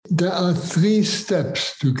there are 3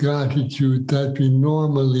 steps to gratitude that we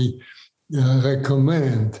normally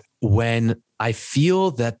recommend. When I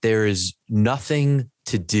feel that there is nothing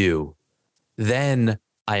to do, then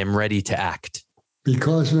I am ready to act.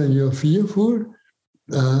 Because when you're fearful,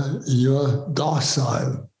 you're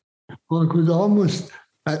docile. One could almost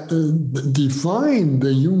define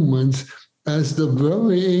the humans as the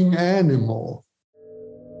worrying animal.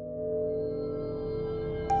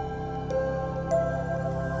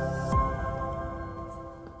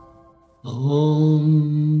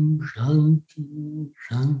 Om Shanti,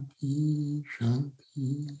 Shanti,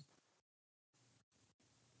 Shanti.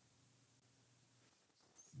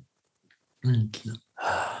 Thank you.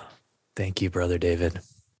 Thank you, Brother David.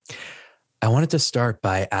 I wanted to start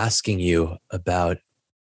by asking you about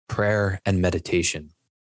prayer and meditation.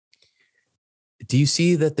 Do you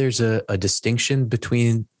see that there's a distinction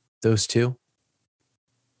between those two?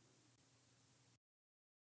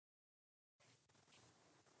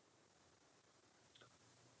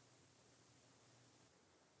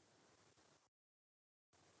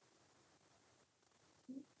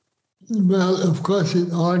 Well, of course,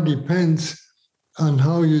 it all depends on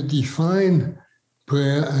how you define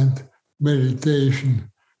prayer and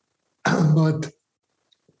meditation. But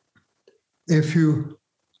if you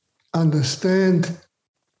understand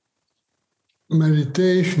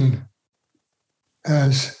meditation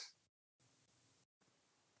as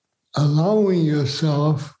allowing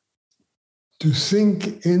yourself to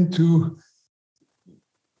sink into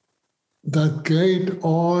that great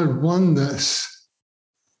all oneness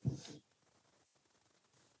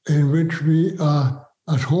in which we are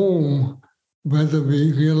at home, whether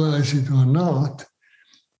we realize it or not,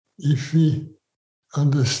 if we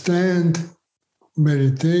understand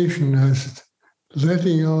meditation as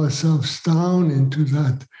letting ourselves down into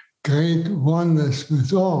that great oneness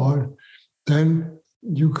with all, then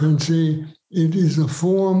you can say it is a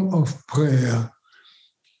form of prayer.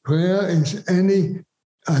 Prayer is any,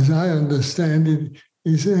 as I understand it,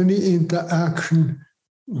 is any interaction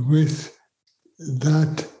with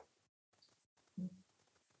that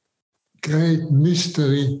great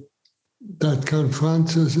mystery that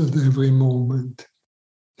confronts us at every moment.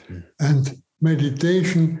 And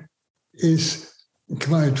meditation is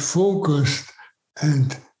quite focused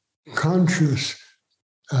and conscious,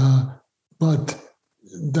 but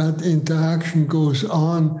that interaction goes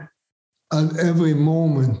on at every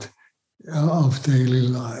moment of daily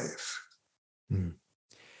life.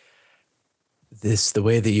 The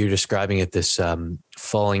way that you're describing it, this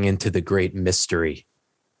falling into the great mystery,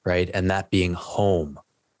 right? And that being home,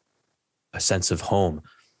 a sense of home.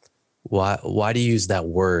 Why do you use that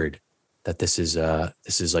word, that this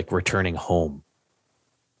is like returning home?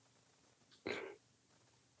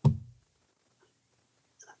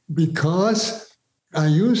 Because I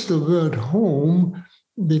use the word home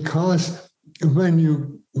because when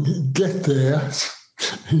you get there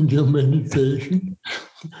in your meditation,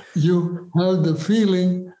 you have the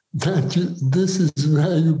feeling that this is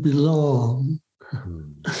where you belong.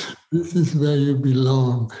 This is where you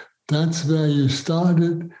belong. That's where you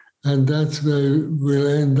started, and that's where you will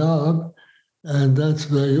end up, and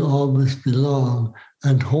that's where you always belong.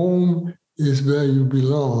 And home is where you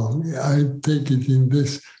belong. I take it in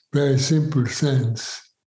this very simple sense.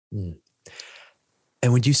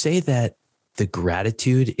 And would you say that the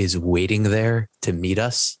gratitude is waiting there to meet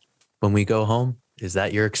us when we go home? Is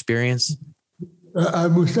that your experience? I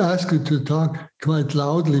must ask you to talk quite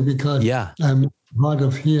loudly because I'm hard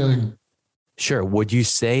of hearing. Sure. Would you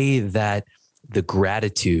say that the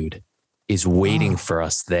gratitude is waiting for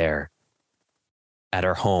us there at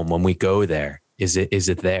our home when we go there? Is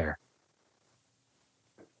it there?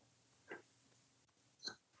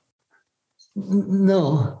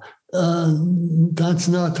 No, that's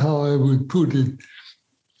not how I would put it.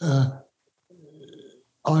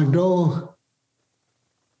 Although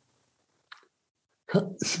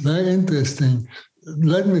it's very interesting.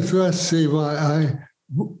 Let me first say why I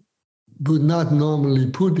would not normally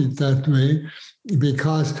put it that way,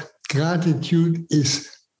 because gratitude is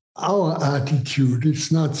our attitude. It's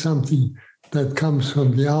not something that comes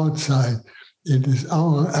from the outside. It is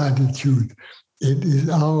our attitude. It is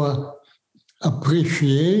our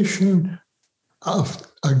appreciation of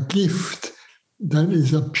a gift that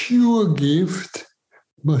is a pure gift,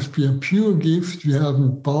 must be a pure gift. We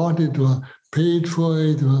haven't bought it or paid for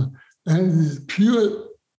it, and pure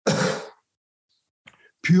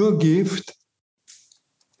gift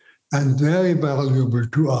and very valuable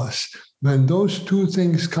to us. When those two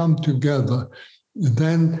things come together,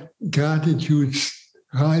 then gratitude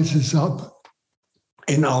rises up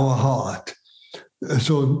in our heart.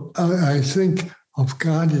 So I think of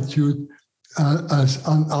gratitude as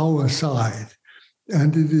on our side.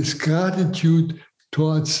 And it is gratitude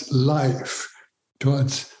towards life,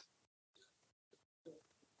 towards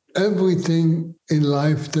everything in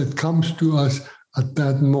life that comes to us at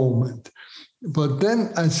that moment. But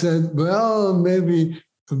then I said, well, maybe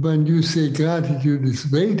when you say gratitude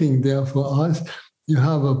is waiting there for us, you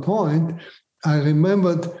have a point. I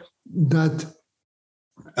remembered that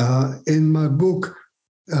in my book,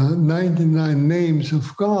 99 Names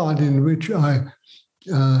of God, in which I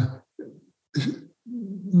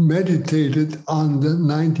meditated on the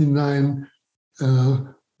 99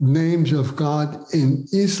 names of God in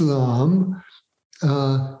Islam,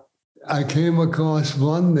 I came across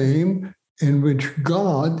one name in which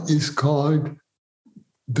God is called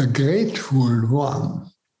the Grateful One.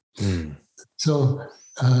 Mm. So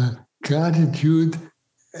gratitude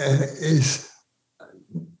is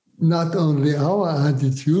not only our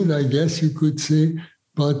attitude, I guess you could say,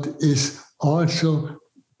 but is also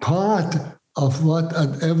part of what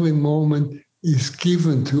at every moment is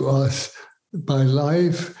given to us by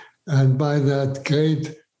life and by that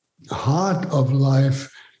great heart of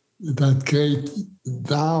life, that great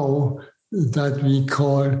Tao that we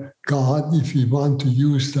call God, if we want to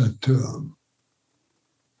use that term.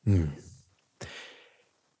 Mm.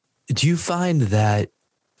 Do you find that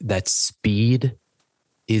speed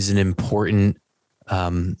is an important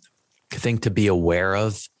thing to be aware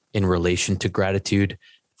of in relation to gratitude,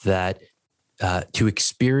 that to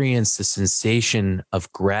experience the sensation of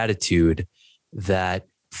gratitude, that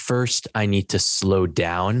first I need to slow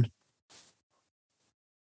down?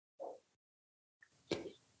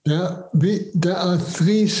 There are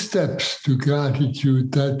 3 steps to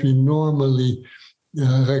gratitude that we normally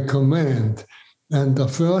recommend. And the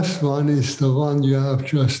first one is the one you have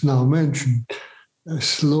just now mentioned.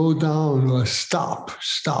 Slow down or stop.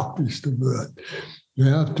 Stop is the word. You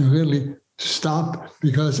have to really stop,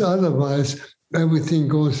 because otherwise everything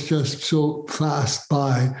goes just so fast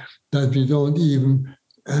by that we don't even,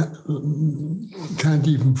 can't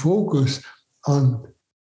even focus on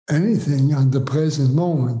anything on the present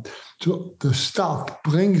moment. So the stop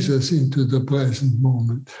brings us into the present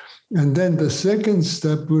moment. And then the second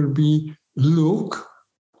step will be look,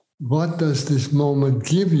 what does this moment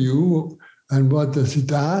give you and what does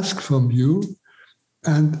it ask from you?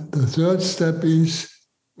 And the third step is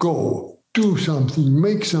go, do something,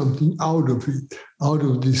 make something out of it, out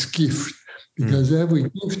of this gift. Because every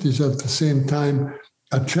gift is at the same time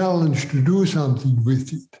a challenge to do something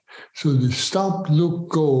with it. So the stop, look,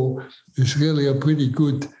 go is really a pretty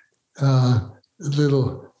good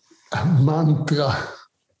little mantra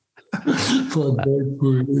for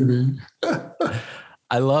grateful living.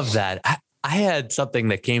 I love that. I had something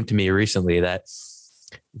that came to me recently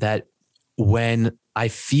that when I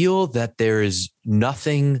feel that there is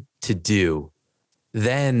nothing to do,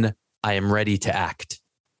 then I am ready to act.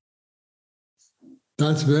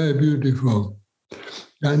 That's very beautiful.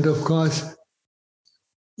 And of course,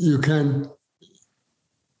 you can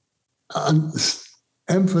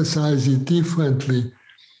emphasize it differently.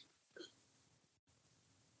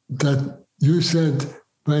 That you said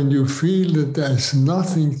when you feel that there's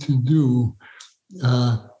nothing to do,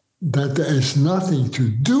 that there is nothing to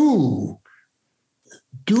do.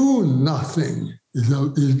 Do nothing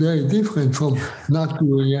is very different from not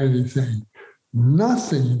doing anything.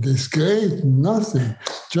 Nothing, this great nothing.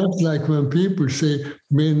 Just like when people say,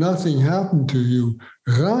 may nothing happen to you.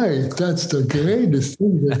 Right, that's the greatest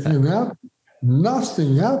thing that can happen.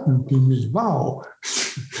 Nothing happened to me. Wow.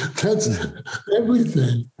 That's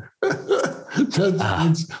everything.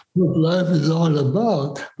 That's what life is all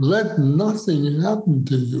about. Let nothing happen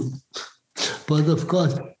to you. But of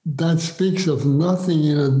course, that speaks of nothing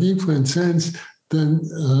in a different sense than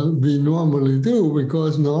we normally do,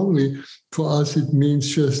 because normally for us it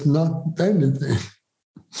means just not anything.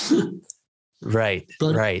 Right,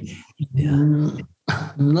 but right. Yeah.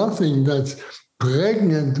 Nothing that's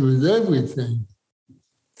pregnant with everything.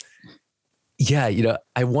 Yeah,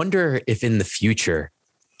 I wonder if in the future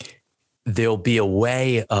there'll be a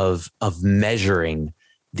way of measuring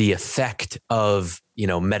the effect of,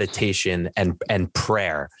 meditation and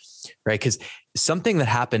prayer, right? Because something that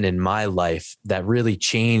happened in my life that really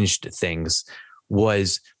changed things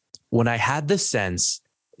was when I had the sense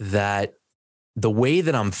that the way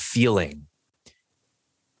that I'm feeling,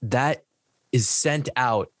 that is sent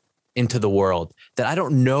out into the world, that I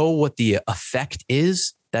don't know what the effect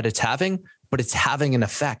is that it's having, but it's having an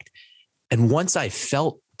effect. And once I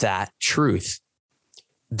felt that truth,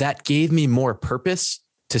 that gave me more purpose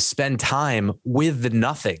to spend time with the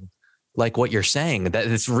nothing, like what you're saying, that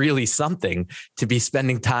it's really something to be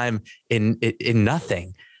spending time in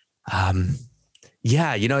nothing.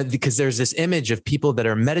 Yeah, because there's this image of people that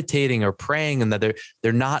are meditating or praying and that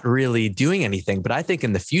they're not really doing anything. But I think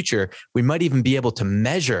in the future, we might even be able to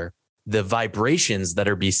measure the vibrations that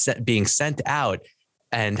are being sent out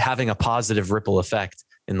and having a positive ripple effect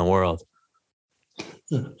in the world.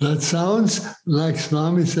 That sounds like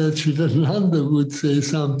Swami Satchidananda would say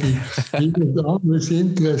something. He was always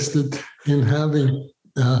interested in having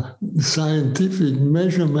scientific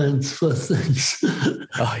measurements for things.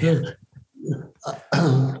 Oh, yeah.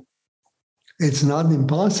 It's not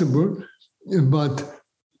impossible, but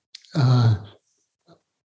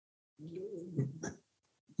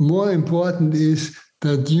more important is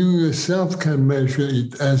that you yourself can measure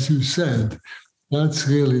it, as you said. That's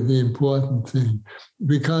really the important thing,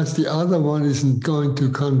 because the other one isn't going to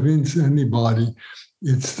convince anybody.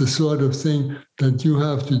 It's the sort of thing that you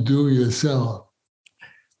have to do yourself.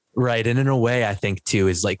 Right. And in a way, I think too,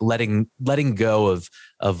 is like letting go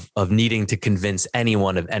of needing to convince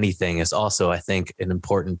anyone of anything is also, I think, an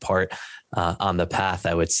important part on the path,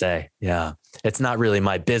 I would say. Yeah. It's not really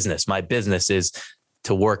my business. My business is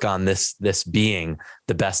to work on this being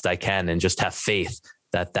the best I can and just have faith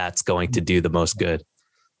that that's going to do the most good.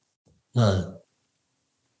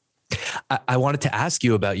 I wanted to ask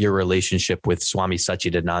you about your relationship with Swami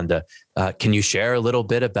Satchidananda. Can you share a little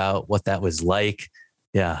bit about what that was like?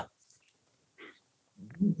 Yeah.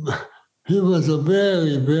 He was a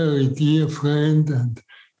very, very dear friend and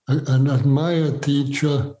an admired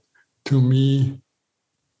teacher to me.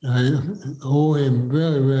 I owe him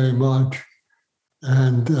very, very much.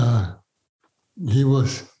 And he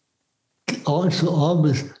was also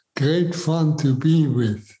always great fun to be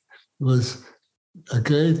with. He was a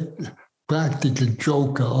great practical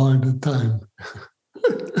joker all the time.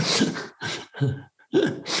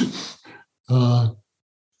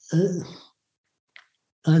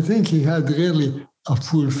 I think he had really a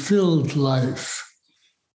fulfilled life,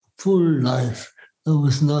 full life. There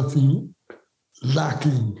was nothing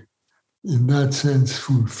lacking in that sense,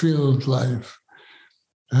 fulfilled life.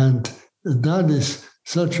 And that is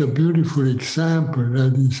such a beautiful example,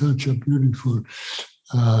 that is such a beautiful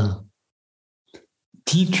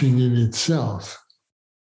teaching in itself,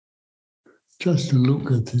 just to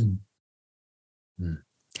look at him.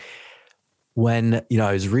 When,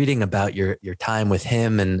 I was reading about your time with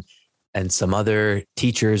him and some other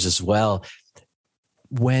teachers as well,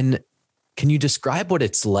 can you describe what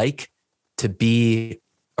it's like to be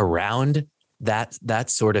around that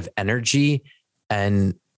sort of energy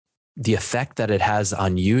and the effect that it has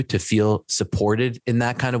on you to feel supported in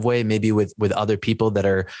that kind of way, maybe with other people that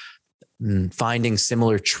are finding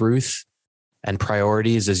similar truth and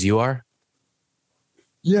priorities as you are?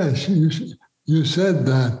 Yes, you said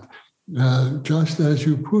that. Just as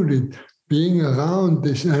you put it, being around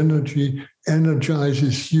this energy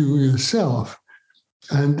energizes you yourself.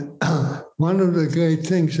 And one of the great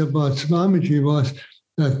things about Swamiji was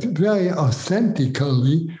that very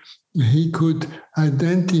authentically he could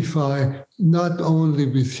identify not only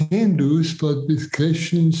with Hindus, but with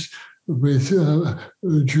Christians, with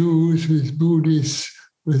Jews, with Buddhists,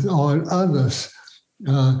 with all others.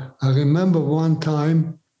 I remember one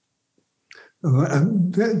time,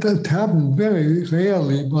 that happened very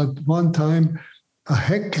rarely, but one time a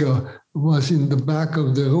heckler was in the back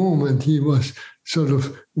of the room and he was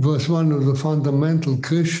was one of the fundamental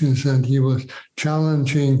Christians and he was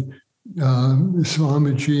challenging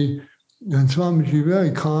Swamiji, and Swamiji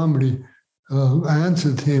very calmly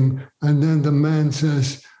answered him. And then the man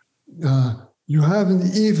says, you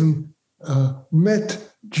haven't even met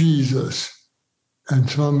Jesus. And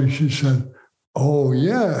Swamiji said, oh,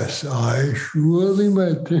 yes, I surely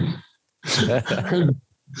met him. And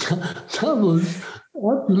that was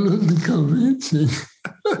absolutely convincing.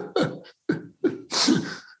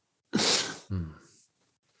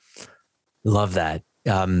 Love that.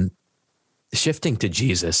 Shifting to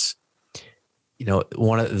Jesus,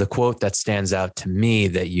 one of the quote that stands out to me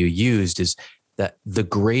that you used is that the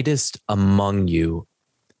greatest among you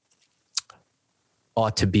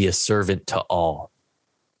ought to be a servant to all,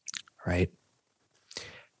 right?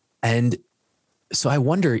 And so I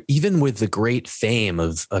wonder, even with the great fame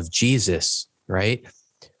of Jesus, right?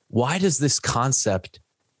 Why does this concept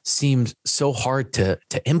seem so hard to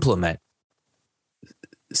implement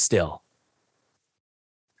still?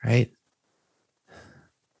 Right?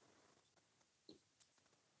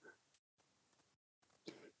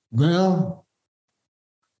 Well,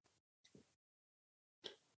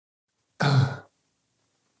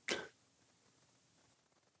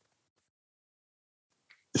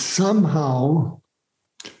 somehow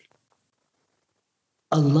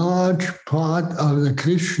a large part of the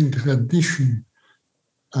Christian tradition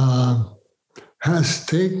has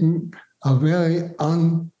taken a very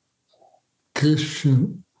un-Christian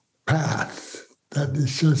path that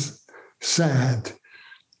is just sad.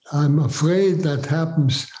 I'm afraid that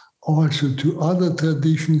happens also to other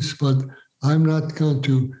traditions, but I'm not going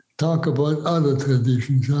to talk about other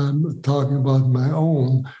traditions. I'm talking about my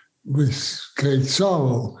own with great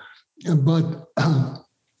sorrow. But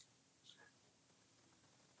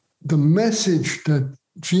the message that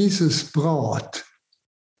Jesus brought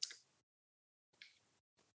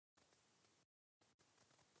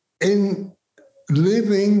in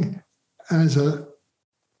living as a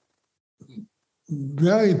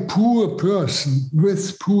very poor person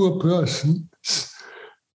with poor persons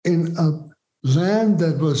in a land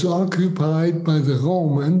that was occupied by the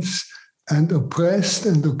Romans and oppressed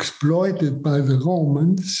and exploited by the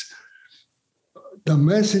Romans, the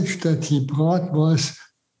message that he brought was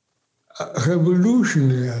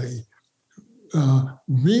revolutionary.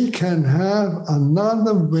 We can have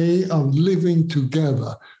another way of living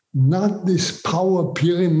together, not this power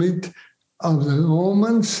pyramid of the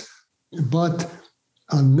Romans, but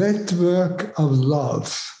a network of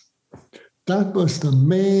love. That was the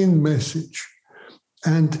main message.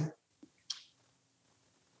 And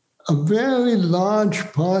a very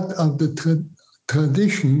large part of the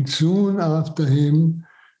tradition soon after him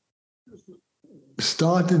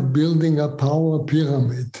started building a power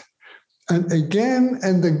pyramid. And again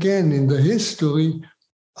in the history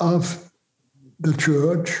of the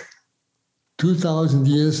church, 2,000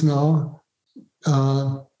 years now,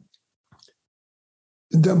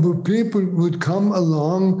 the people would come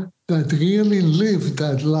along that really lived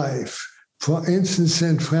that life. For instance,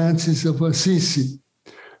 St. Francis of Assisi.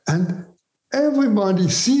 And everybody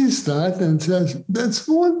sees that and says, that's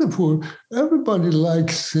wonderful. Everybody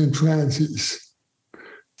likes St. Francis.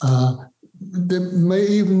 They may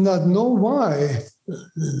even not know why.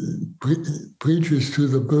 Preaches to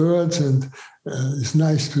the birds and is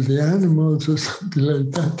nice to the animals or something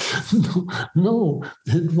like that. No,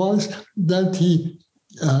 it was that he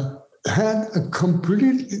had a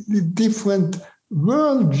completely different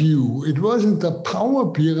worldview. It wasn't a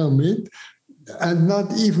power pyramid and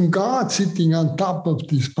not even God sitting on top of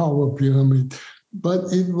this power pyramid,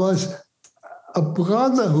 but it was a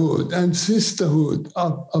brotherhood and sisterhood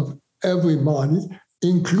of everybody,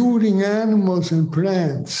 including animals and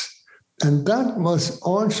plants. And that was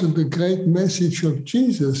also the great message of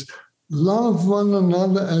Jesus. Love one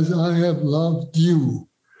another as I have loved you.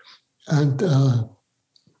 And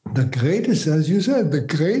the greatest, as you said, the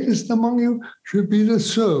greatest among you should be the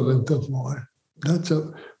servant of all. That's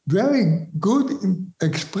a very good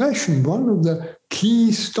expression, one of the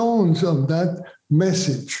keystones of that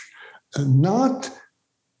message. And not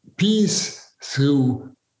peace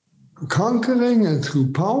through conquering and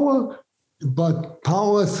through power, but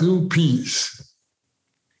power through peace.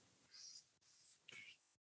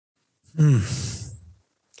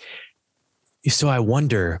 So I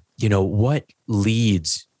wonder, what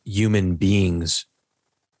leads human beings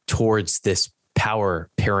towards this power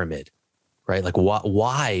pyramid, right? Like,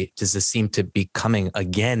 why does this seem to be coming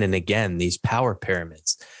again and again, these power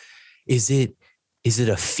pyramids? Is it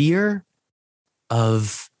a fear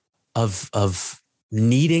of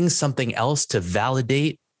needing something else to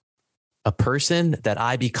validate a person, that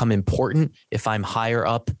I become important if I'm higher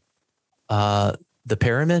up the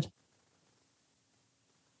pyramid?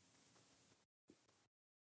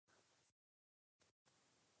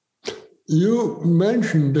 You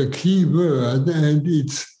mentioned the key word, and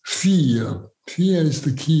it's fear. Fear is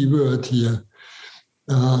the key word here.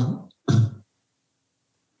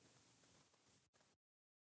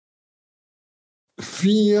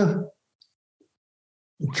 Fear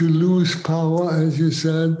to lose power, as you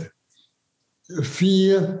said.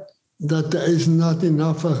 Fear that there is not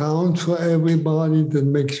enough around for everybody, that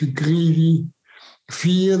makes you greedy.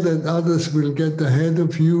 Fear that others will get ahead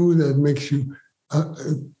of you, that makes you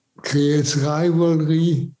creates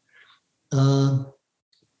rivalry.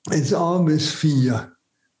 It's always fear.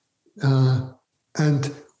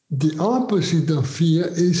 And the opposite of fear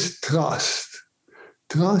is trust.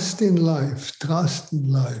 Trust in life, trust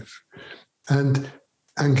in life. And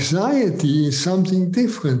anxiety is something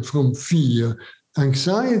different from fear.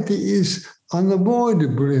 Anxiety is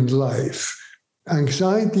unavoidable in life.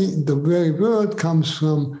 Anxiety, the very word comes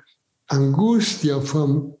from angustia,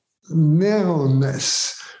 from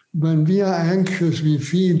narrowness. When we are anxious, we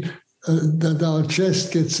feel that our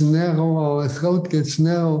chest gets narrow, our throat gets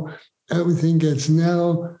narrow, everything gets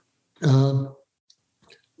narrow.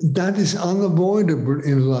 That is unavoidable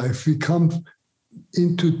in life. We come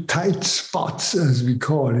into tight spots, as we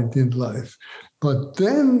call it in life. But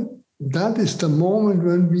then that is the moment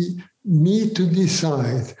when we need to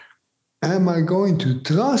decide, am I going to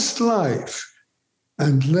trust life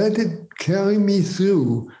and let it carry me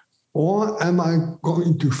through? Or am I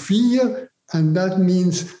going to fear? And that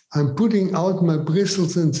means I'm putting out my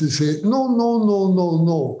bristles and to say, no, no, no, no,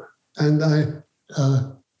 no. And I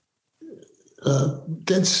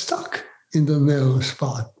get stuck in the narrow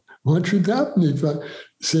spot. What should happen if I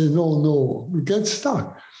say, no, no, we get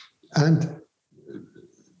stuck? And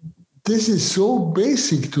this is so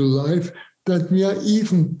basic to life that we are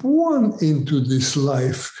even born into this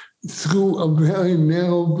life through a very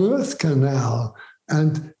narrow birth canal.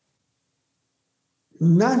 And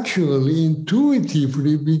naturally,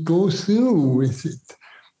 intuitively, we go through with it.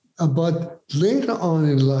 But later on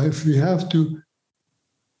in life, we have to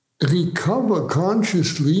recover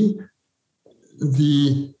consciously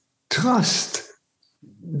the trust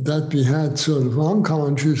that we had sort of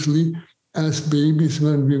unconsciously as babies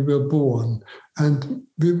when we were born. And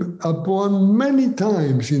we are born many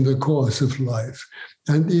times in the course of life.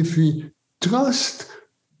 And if we trust,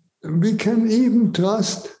 we can even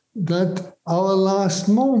trust that our last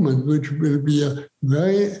moment, which will be a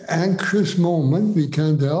very anxious moment, we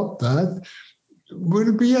can't help that,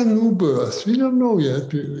 will be a new birth. We don't know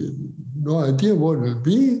yet. No idea what it will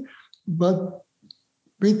be, but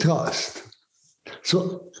we trust.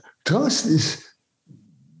 So trust is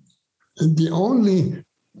the only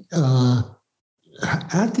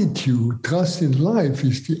attitude, trust in life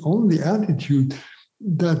is the only attitude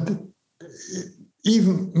that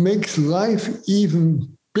even makes life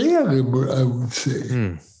even bearable, I would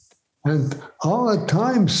say. And our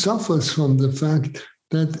time suffers from the fact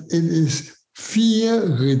that it is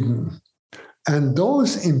fear-ridden. And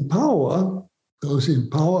those in power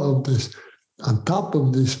of this, on top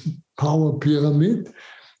of this power pyramid,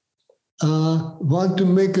 want to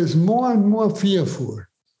make us more and more fearful.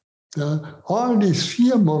 All these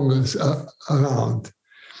fearmongers are around.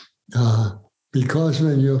 Because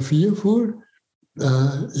when you're fearful,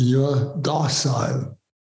 you're docile.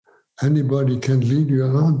 Anybody can lead you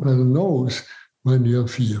around by the nose when you're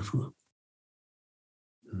fearful.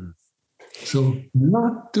 So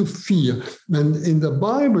not to fear. And in the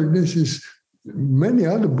Bible, this is many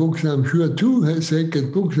other books, I'm sure, too,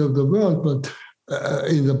 sacred books of the world, but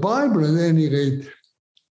in the Bible, at any rate,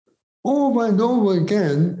 over and over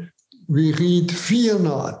again, we read, fear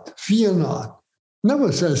not, fear not.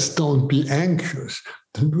 Never says, don't be anxious.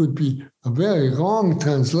 That would be a very wrong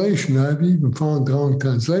translation. I've even found wrong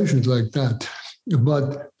translations like that.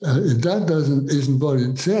 But that isn't what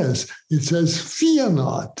it says. It says, fear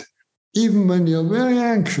not. Even when you're very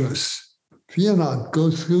anxious, fear not.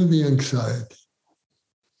 Go through the anxiety.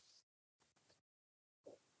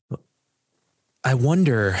 I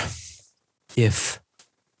wonder if,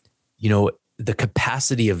 the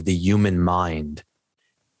capacity of the human mind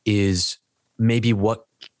is maybe what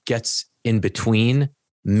gets in between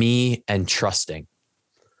me and trusting,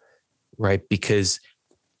 right? Because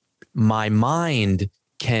my mind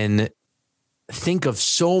can think of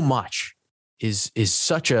so much, is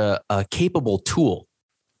such a capable tool,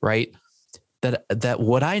 right? That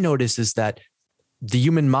what I notice is that the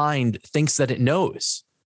human mind thinks that it knows,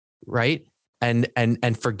 right? And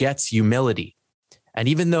forgets humility. And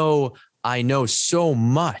even though I know so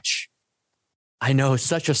much, I know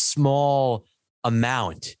such a small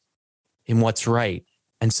amount in what's right.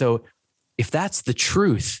 And so if that's the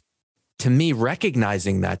truth, to me,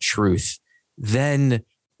 recognizing that truth then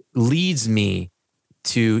leads me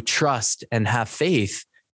to trust and have faith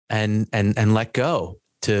and let go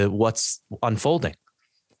to what's unfolding.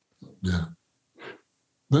 Yeah.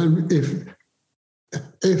 But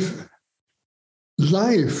if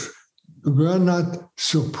life were not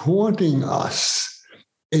supporting us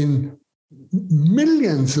in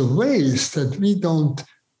millions of ways that we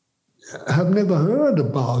have never heard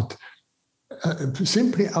about,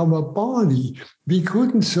 simply our body, we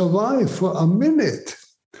couldn't survive for a minute.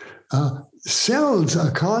 Cells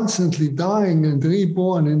are constantly dying and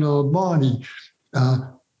reborn in our body.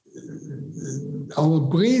 Our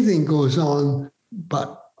breathing goes on,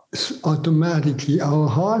 but automatically. Our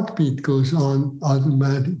heartbeat goes on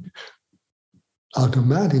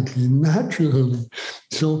automatically, naturally.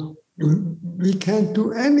 So we can't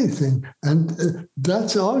do anything. And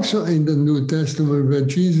that's also in the New Testament where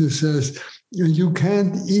Jesus says, you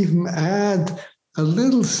can't even add a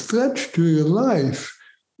little stretch to your life.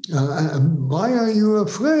 Why are you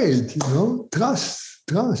afraid? Trust.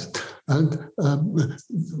 And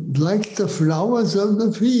like the flowers of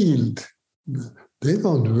the field, they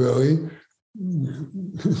don't worry.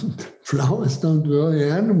 Flowers don't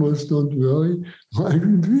worry, animals don't worry. Why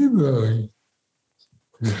should we worry?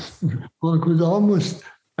 One could almost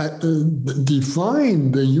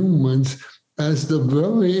define the humans as the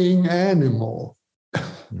worrying animal.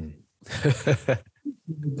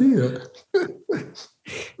 Dear.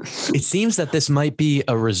 It seems that this might be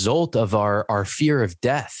a result of our fear of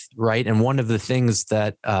death, right? And one of the things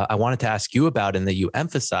that I wanted to ask you about and that you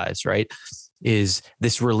emphasize, right, is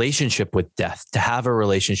this relationship with death, to have a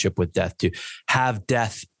relationship with death, to have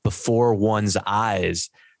death before one's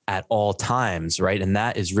eyes at all times, right? And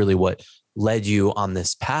that is really what led you on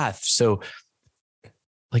this path. So,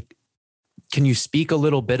 like, can you speak a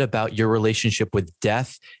little bit about your relationship with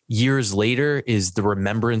death? Years later, is the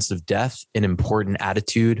remembrance of death an important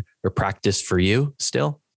attitude or practice for you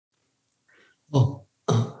still? Oh,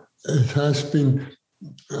 it has been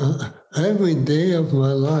every day of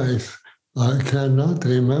my life. I cannot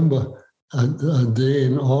remember a day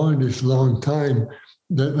in all this long time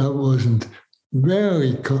that I wasn't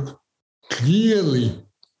very clearly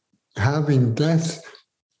having death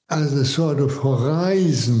as a sort of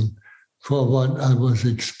horizon for what I was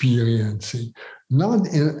experiencing, not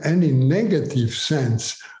in any negative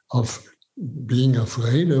sense of being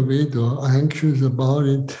afraid of it or anxious about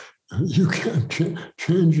it. You can't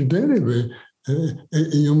change it anyway.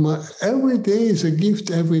 Every day is a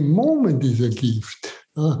gift. Every moment is a gift.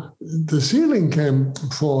 The ceiling can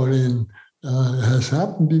fall in. Has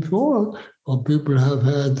happened before, or people have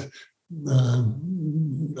had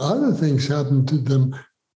other things happen to them.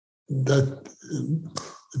 That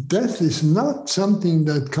death is not something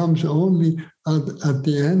that comes only at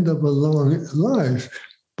the end of a long life,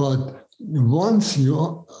 but once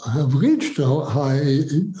you have reached a high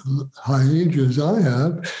age as I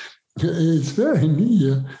have, it's very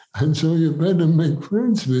near, and so you better make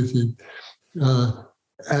friends with it.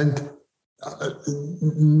 And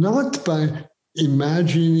not by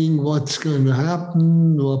imagining what's going to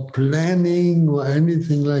happen or planning or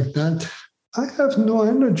anything like that. I have no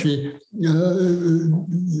energy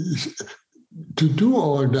to do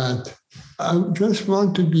all that. I just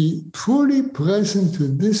want to be fully present to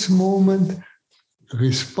this moment,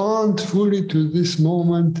 respond fully to this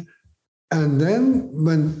moment, and then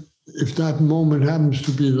if that moment happens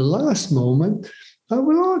to be the last moment, I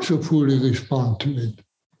will also fully respond to it.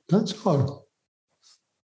 That's all.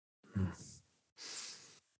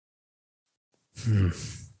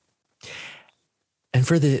 And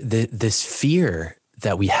for this fear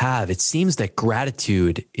that we have, it seems that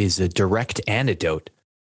gratitude is a direct antidote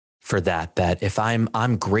for that. That if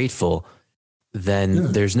I'm grateful,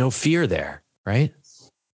 then there's no fear there, right?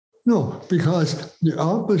 No, because the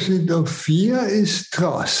opposite of fear is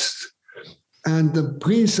trust. And the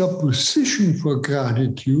presupposition for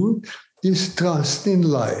gratitude is trust in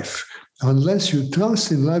life. Unless you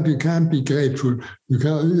trust in life, you can't be grateful.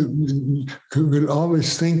 You will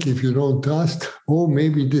always think, if you don't trust, oh,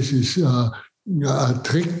 maybe this is a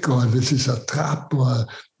trick, or this is a trap, or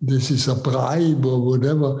this is a bribe, or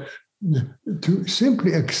whatever. To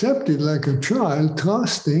simply accept it like a child,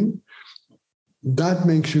 trusting, that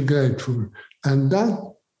makes you grateful. And that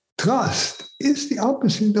trust is the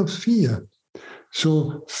opposite of fear.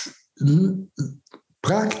 So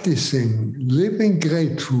practicing living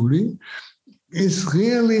gratefully is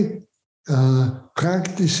really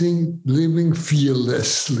practicing living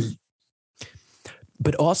fearlessly.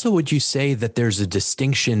 But also, would you say that there's a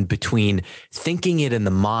distinction between thinking it in the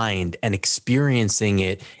mind and experiencing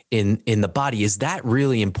it in the body? Is that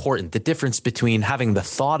really important? The difference between having the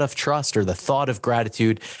thought of trust or the thought of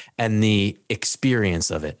gratitude and the experience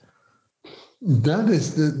of it? That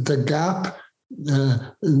is the gap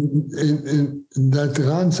that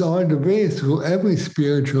runs all the way through every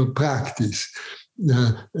spiritual practice.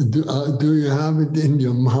 Do you have it in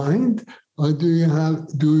your mind, or do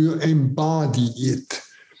you embody it?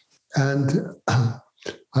 And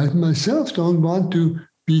I myself don't want to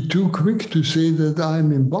be too quick to say that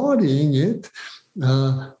I'm embodying it.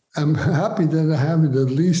 I'm happy that I have it at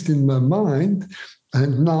least in my mind,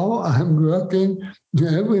 and now I'm working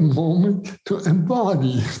every moment to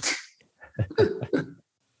embody it.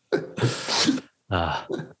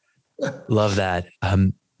 Love that.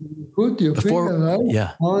 Put your finger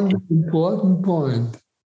out on the important point.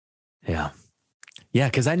 Yeah.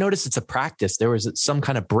 Because I noticed it's a practice. There was some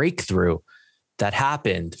kind of breakthrough that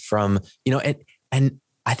happened from, and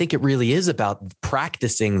I think it really is about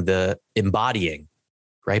practicing the embodying,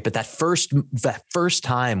 right? But that first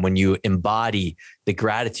time when you embody the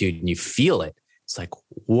gratitude and you feel it, it's like,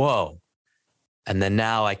 whoa. And then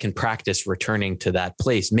now I can practice returning to that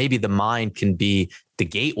place. Maybe the mind can be the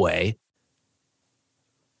gateway,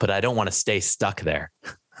 but I don't want to stay stuck there.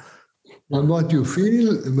 And what you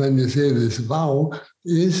feel when you say this vow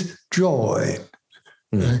is joy.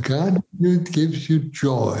 Gratitude gives you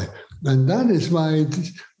joy. And that is why it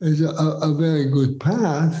is a very good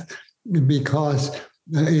path, because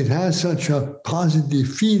it has such a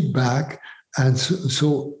positive feedback, and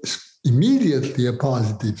so immediately a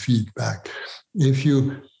positive feedback. If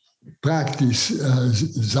you practice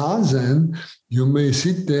Zazen, you may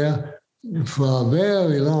sit there for a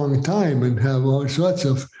very long time and have all sorts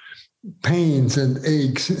of pains and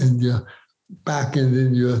aches in your back and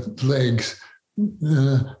in your legs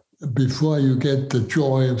before you get the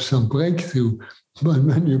joy of some breakthrough. But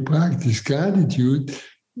when you practice gratitude,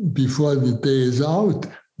 before the day is out,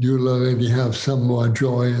 you'll already have some more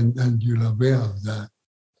joy, and you're aware of that.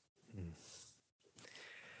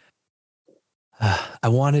 I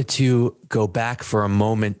wanted to go back for a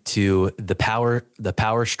moment to the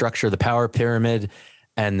power structure, the power pyramid,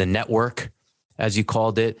 and the network, as you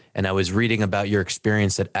called it. And I was reading about your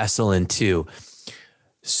experience at Esalen too.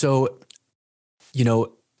 So,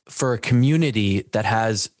 for a community that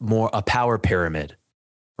has more a power pyramid,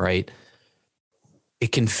 right?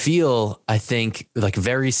 It can feel, I think, like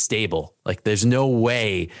very stable. Like there's no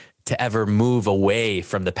way to ever move away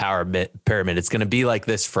from the power pyramid. It's going to be like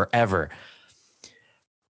this forever.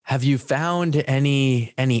 Have you found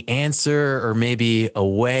any answer or maybe a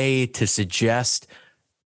way to suggest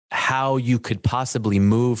how you could possibly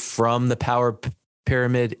move from the power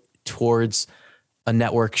pyramid towards a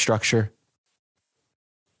network structure?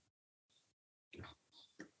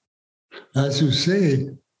 As you say,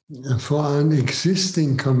 for an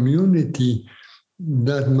existing community,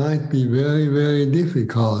 that might be very, very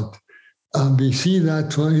difficult. We see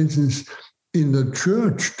that, for instance, in the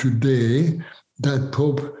church today, that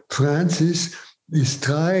Pope Francis is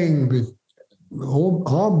trying,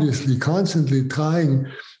 obviously constantly trying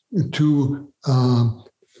to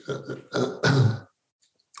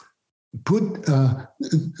put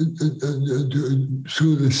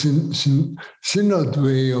through the synod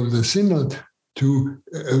way of the synod to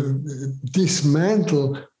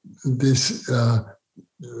dismantle this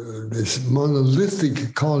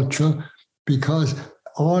monolithic culture, because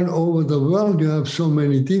all over the world you have so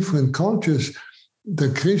many different cultures. The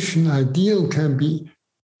Christian ideal can be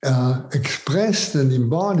expressed and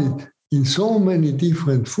embodied in so many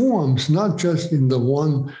different forms, not just in the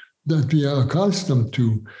one that we are accustomed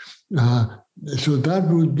to. So that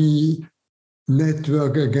would be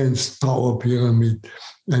network against power pyramid.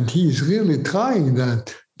 And he's really trying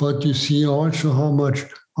that. But you see also how much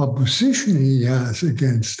opposition he has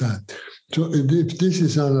against that. So if this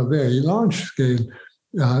is on a very large scale,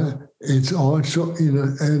 it's also in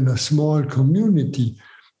a small community.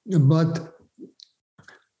 But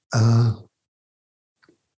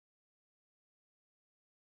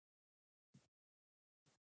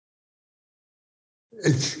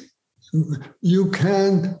you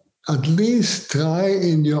can at least try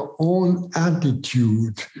in your own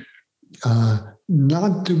attitude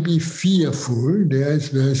not to be fearful.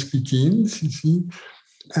 There's where it begins, you see.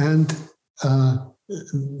 And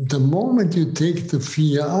the moment you take the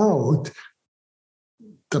fear out,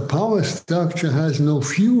 the power structure has no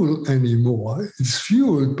fuel anymore. It's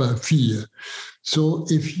fueled by fear. So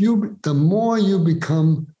the more you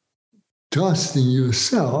become trusting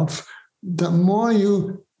yourself, the more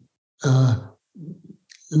you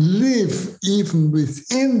live even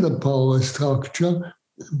within the power structure,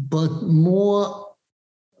 but more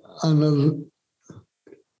on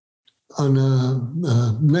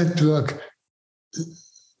a network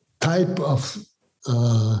type of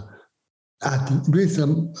with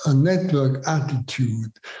a network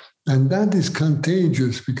attitude. And that is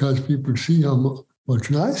contagious, because people see how much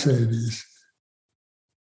nicer it is.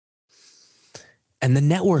 And the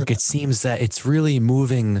network, it seems that it's really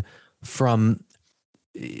moving from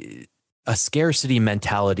a scarcity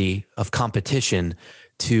mentality of competition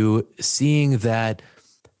to seeing that,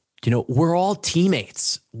 we're all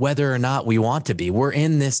teammates, whether or not we want to be. We're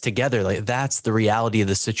in this together. Like, that's the reality of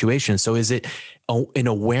the situation. So is it an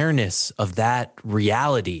awareness of that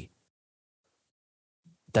reality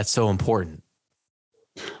that's so important?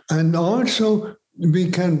 And also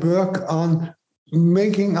we can work on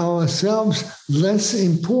making ourselves less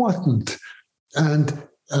important and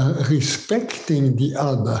respecting the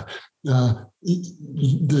other.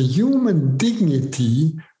 The human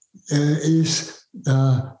dignity is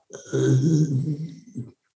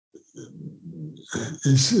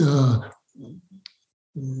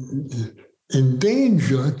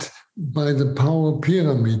endangered by the power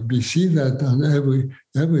pyramid. We see that on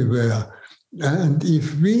everywhere. And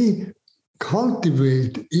if we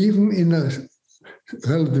cultivate, even in a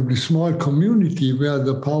relatively small community where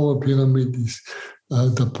the power pyramid is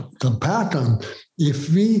the pattern, if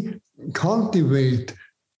we cultivate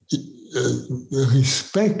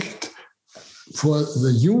respect for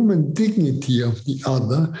the human dignity of the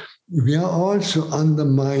other, we are also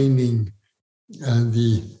undermining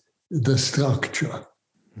the structure.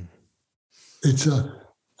 It's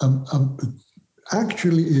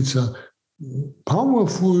actually it's a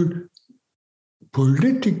powerful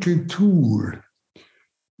political tool.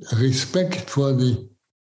 Respect for the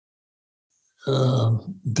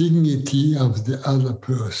dignity of the other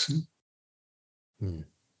person.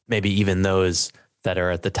 Maybe even those that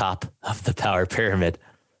are at the top of the power pyramid.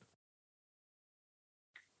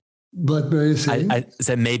 But very I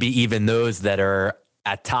said maybe even those that are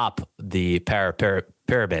at top the power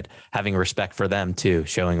pyramid, having respect for them too,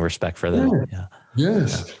 showing respect for them. Yeah.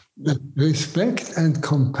 Yes, yeah. Respect and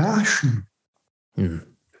compassion.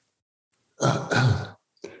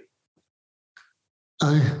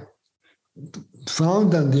 I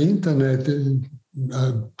found on the internet,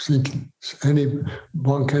 I think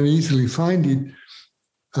anyone can easily find it,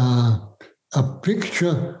 a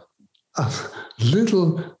picture of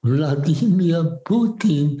little Vladimir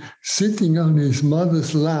Putin sitting on his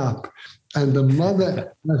mother's lap, and the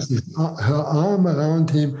mother has her arm around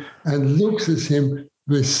him and looks at him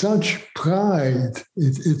with such pride.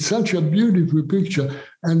 It's such a beautiful picture.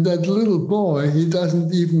 And that little boy, he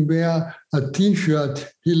doesn't even wear a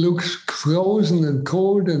T-shirt. He looks frozen and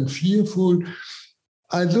cold and fearful.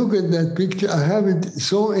 I look at that picture. I have it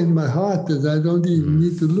so in my heart that I don't even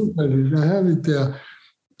need to look at it. I have it there.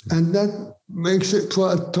 And that makes it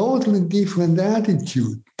for a totally different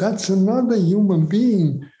attitude. That's another human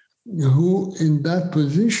being who in that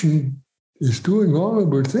position is doing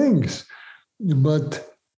horrible things.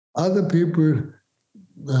 But other people,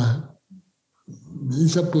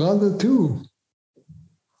 he's a brother too.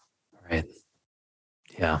 Right.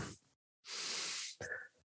 Yeah.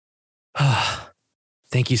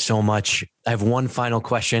 Thank you so much. I have one final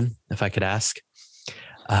question, if I could ask.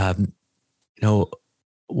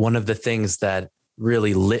 One of the things that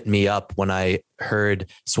really lit me up when I heard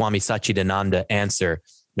Swami Satchidananda answer,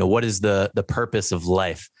 what is the purpose of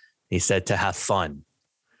life? He said to have fun.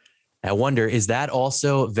 I wonder, is that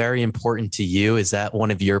also very important to you? Is that one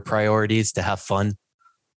of your priorities, to have fun?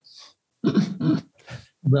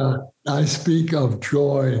 Well, I speak of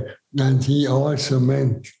joy, and he also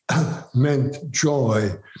meant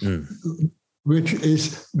joy, which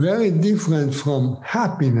is very different from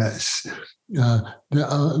happiness. There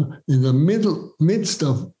are, in the midst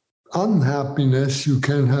of unhappiness, you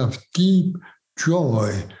can have deep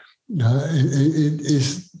joy. It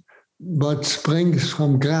is what springs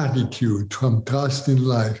from gratitude, from trust in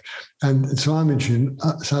life. And Swamiji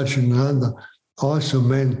Satchidananda also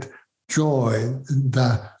meant joy,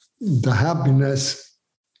 the happiness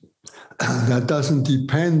that doesn't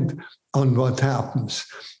depend on what happens.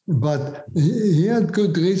 But he had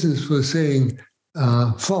good reasons for saying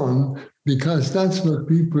fun, because that's what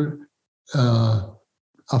people are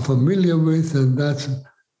familiar with, and that's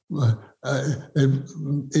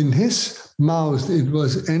in his mouth it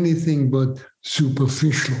was anything but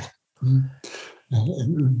superficial.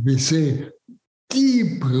 We say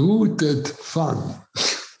deep-rooted fun.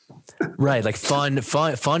 Right, like fun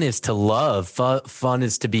is to love. Fun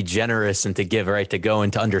is to be generous and to give. Right, to go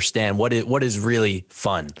and to understand what is really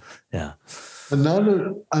fun. Yeah.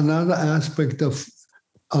 Another aspect of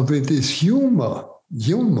it is humor.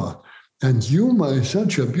 And humor is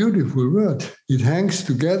such a beautiful word. It hangs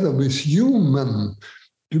together with human.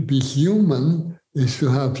 To be human is to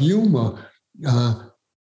have humor.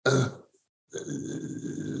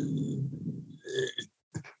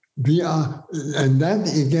 We are, and that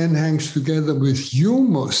again hangs together with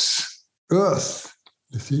humus, earth.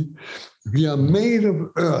 You see, we are made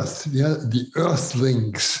of earth. We are the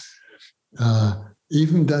earthlings.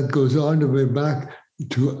 Even that goes all the way back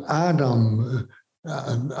to Adam.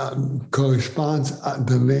 Corresponds,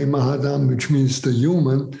 the name Adam, which means the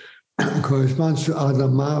human, corresponds to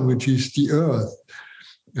Adama, which is the earth.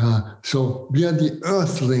 So we are the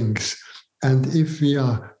earthlings. And if we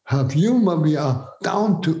have humor, we are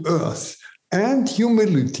down to earth. And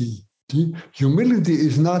humility. Humility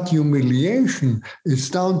is not humiliation, it's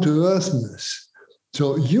down to earthness.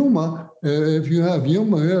 So humor, if you have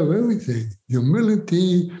humor, you have everything.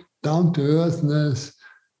 Humility, down to earthness,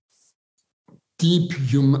 deep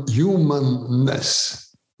humanness.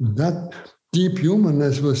 That deep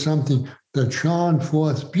humanness was something that shone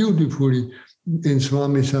forth beautifully in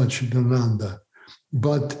Swami Satchidananda.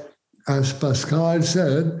 But as Pascal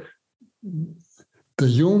said, the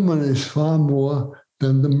human is far more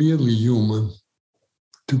than the merely human.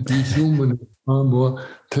 to be human is far more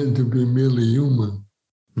than to be merely human.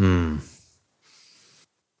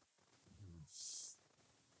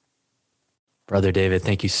 Brother David,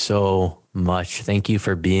 thank you so much. Thank you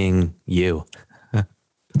for being you.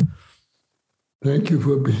 Thank you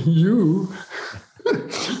for being you.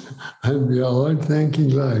 And we are all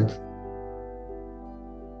thanking life.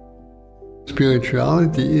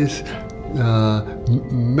 Spirituality is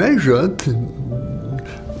measured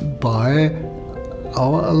by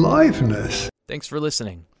our aliveness. Thanks for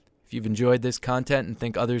listening. If you've enjoyed this content and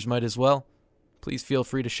think others might as well, please feel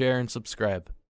free to share and subscribe.